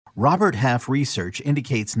Robert Half research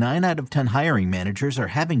indicates 9 out of 10 hiring managers are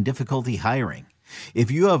having difficulty hiring.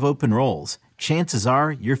 If you have open roles, chances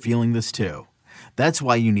are you're feeling this too. That's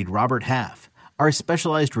why you need Robert Half. Our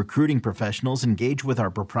specialized recruiting professionals engage with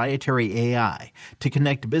our proprietary AI to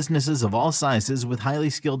connect businesses of all sizes with highly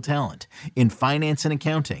skilled talent in finance and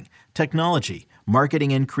accounting, technology,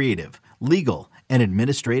 marketing and creative, legal, and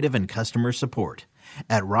administrative and customer support.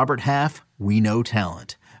 At Robert Half, we know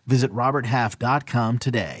talent. Visit roberthalf.com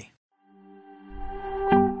today.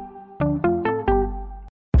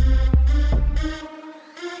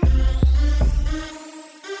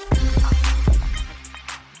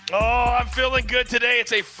 Oh, I'm feeling good today.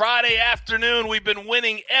 It's a Friday afternoon. We've been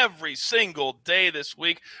winning every single day this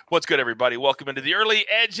week. What's good, everybody? Welcome into the Early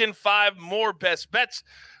Edge in 5 more best bets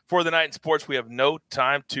for the night in sports. We have no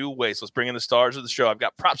time to waste. Let's bring in the stars of the show. I've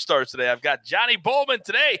got prop stars today. I've got Johnny Bowman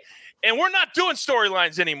today, and we're not doing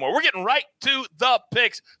storylines anymore. We're getting right to the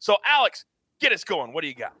picks. So, Alex, get us going. What do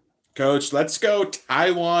you got? Coach, let's go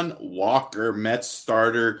Taijuan Walker, Mets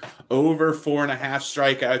starter, over 4.5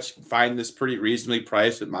 strikeouts. You can find this pretty reasonably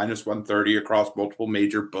priced at -130 across multiple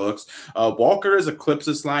major books. Walker has eclipsed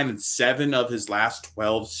this line in 7 of his last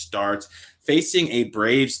 12 starts, facing a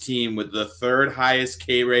Braves team with the 3rd highest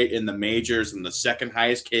K rate in the majors and the 2nd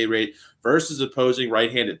highest K rate versus opposing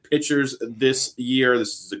right-handed pitchers this year.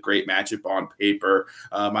 This is a great matchup on paper.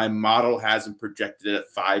 My model has him projected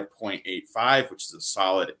at 5.85, which is a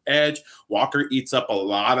solid edge. Walker eats up a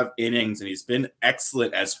lot of innings, and he's been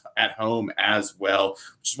excellent at home as well,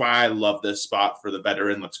 which is why I love this spot for the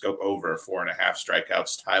veteran. Let's go over 4.5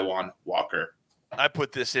 strikeouts, Taijuan Walker. I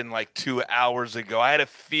put this in like 2 hours ago. I had a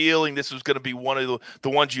feeling this was going to be one of the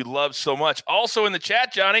ones you love so much. Also in the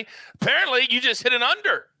chat, Johnny, apparently you just hit an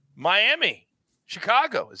under. Miami,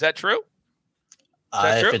 Chicago. Is that true?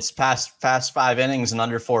 If it's past 5 innings and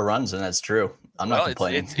under 4 runs, then that's true. I'm not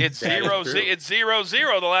complaining. It's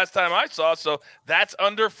 0-0 the last time I saw, so that's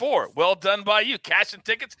under 4. Well done by you. Cashing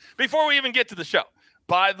tickets before we even get to the show.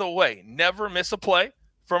 By the way, never miss a play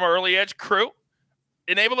from our Early Edge crew.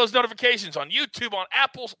 Enable those notifications on YouTube, on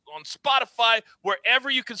Apple, on Spotify, wherever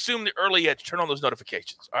you consume the Early Edge. Turn on those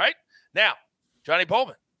notifications, all right? Now, Johnny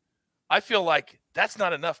Bowman, I feel like that's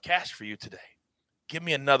not enough cash for you today. Give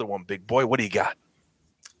me another one, big boy. What do you got?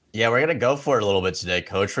 Yeah, we're going to go for it a little bit today,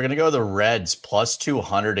 Coach. We're going to go the Reds plus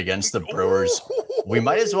 200 against the Brewers. We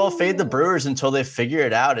might as well fade the Brewers until they figure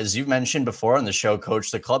it out. As you mentioned before on the show,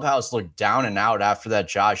 Coach, the clubhouse looked down and out after that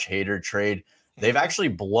Josh Hader trade. They've actually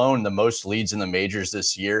blown the most leads in the majors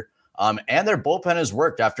this year. And their bullpen has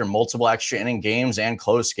worked after multiple extra inning games and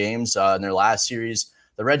close games in their last series.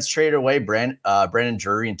 The Reds traded away Brandon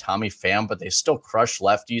Drury and Tommy Pham, but they still crush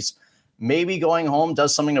lefties. Maybe going home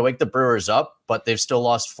does something to wake the Brewers up, but they've still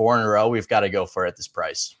lost 4 in a row. We've got to go for it at this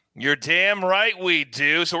price. You're damn right we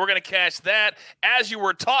do. So we're going to cash that. As you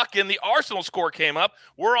were talking, the Arsenal score came up.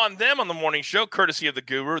 We're on them on the morning show, courtesy of the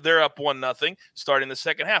Guru. They're up 1-0 starting the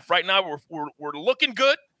second half. Right now, we're looking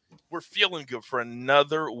good. We're feeling good for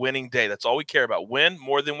another winning day. That's all we care about. Win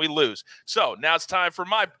more than we lose. So now it's time for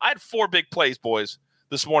I had 4 big plays, boys,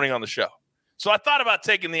 this morning on the show. So I thought about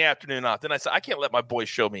taking the afternoon off. Then I said, I can't let my boys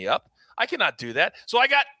show me up. I cannot do that. So I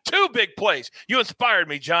got 2 big plays. You inspired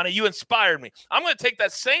me, Johnny. You inspired me. I'm going to take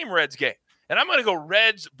that same Reds game, and I'm going to go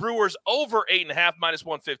Reds Brewers over 8.5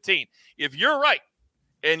 -115. If you're right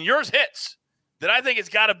and yours hits, then I think it's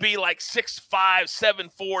got to be like 6-5,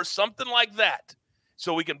 7-4, something like that,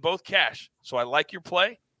 so we can both cash. So I like your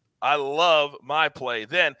play. I love my play.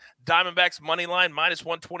 Then Diamondbacks money line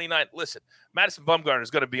 -129. Listen, Madison Bumgarner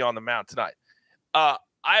is going to be on the mound tonight.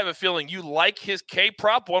 I have a feeling you like his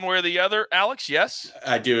K-prop one way or the other, Alex, yes?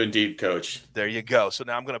 I do indeed, Coach. There you go. So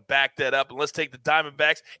now I'm going to back that up, and let's take the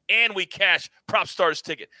Diamondbacks, and we cash Prop Stars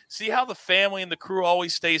ticket. See how the family and the crew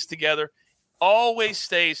always stays together? Always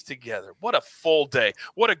stays together. What a full day.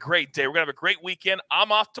 What a great day. We're going to have a great weekend.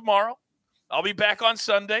 I'm off tomorrow. I'll be back on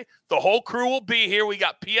Sunday. The whole crew will be here. We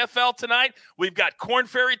got PFL tonight. We've got Corn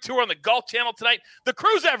Ferry Tour on the Golf Channel tonight. The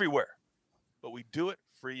crew's everywhere, but we do it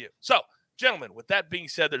for you. So, gentlemen, with that being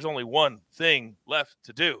said, there's only one thing left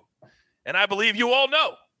to do. And I believe you all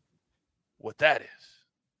know what that is.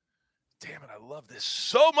 Damn it, I love this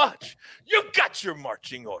so much. You've got your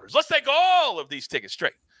marching orders. Let's take all of these tickets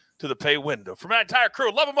straight to the pay window. For my entire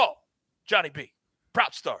crew, love them all. Johnny B,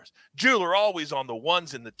 Prop Stars, Jeweler, always on the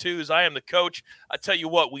 1s and the 2s. I am the coach. I tell you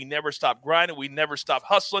what, we never stop grinding. We never stop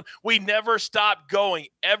hustling. We never stop going.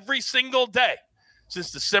 Every single day since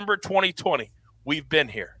December 2020, we've been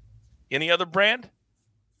here. Any other brand?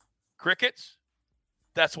 Crickets?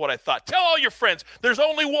 That's what I thought. Tell all your friends. There's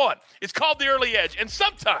only one. It's called the Early Edge, and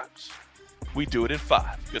sometimes we do it in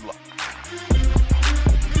 5. Good luck.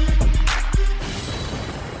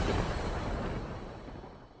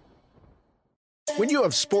 When you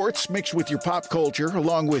have sports mixed with your pop culture,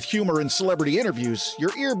 along with humor and celebrity interviews,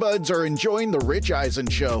 your earbuds are enjoying The Rich Eisen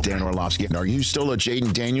Show. Dan Orlovsky, are you still a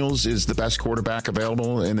Jaden Daniels is the best quarterback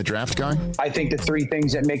available in the draft guy? I think the three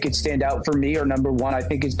things that make it stand out for me are, number one, I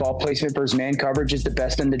think his ball placement versus man coverage is the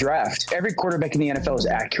best in the draft. Every quarterback in the NFL is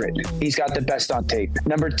accurate. He's got the best on tape.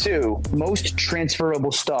 Number two, most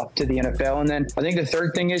transferable stuff to the NFL. And then I think the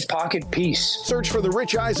third thing is pocket peace. Search for The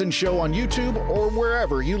Rich Eisen Show on YouTube or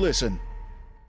wherever you listen.